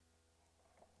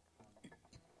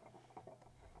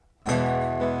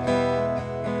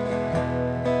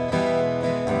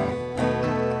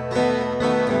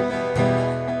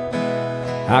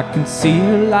I can see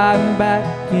her lying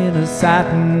back in a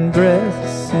satin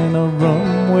dress in a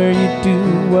room where you do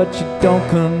what you don't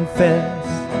confess.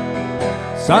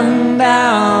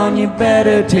 Sundown, you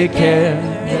better take care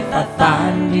if I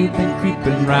find you've been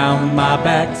creeping round my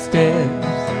back stairs.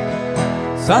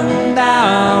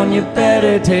 Sundown, you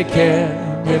better take care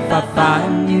if I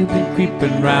find you've been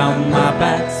creeping round my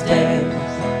back stairs.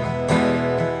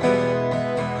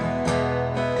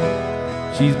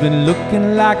 She's been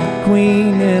looking like a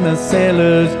queen in a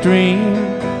sailor's dream.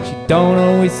 She don't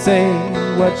always say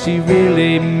what she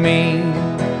really means.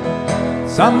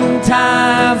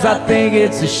 Sometimes I think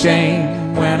it's a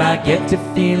shame when I get to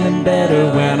feeling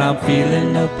better when I'm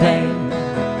feeling no pain.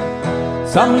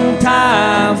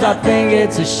 Sometimes I think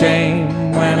it's a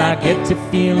shame when I get to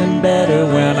feeling better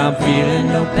when I'm feeling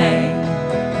no pain.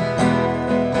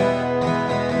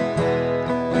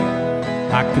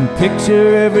 I can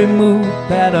picture every move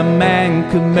that a man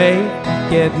could make.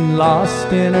 Getting lost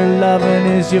in her loving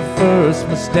is your first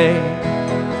mistake.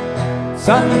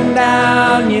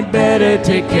 Sundown, you better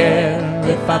take care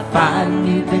if I find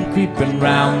you've been creeping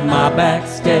round my back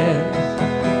stairs.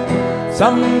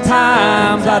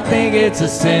 Sometimes I think it's a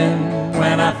sin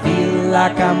when I feel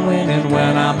like I'm winning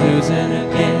when I'm losing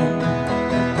again.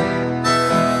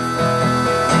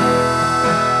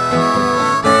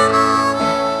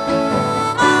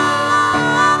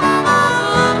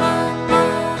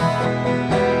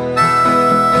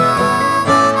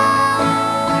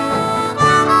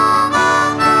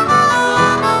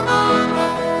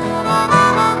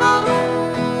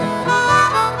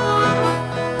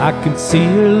 I can see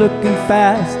her looking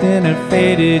fast in her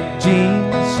faded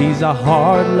jeans. She's a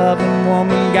hard-loving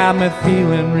woman, got me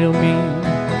feeling real mean.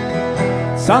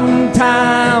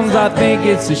 Sometimes I think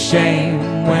it's a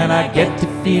shame when I get to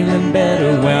feeling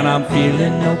better when I'm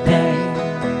feeling no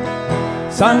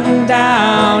pain.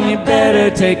 Sundown, you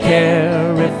better take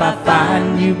care if I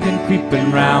find you've been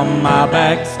creeping round my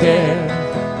back stairs.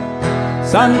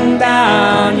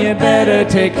 Sundown, you better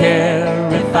take care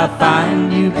if I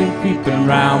find you've been creeping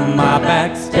round my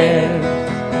back stairs.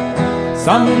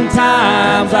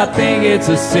 Sometimes I think it's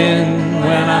a sin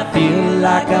when I feel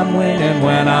like I'm winning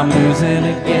when I'm losing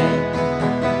again.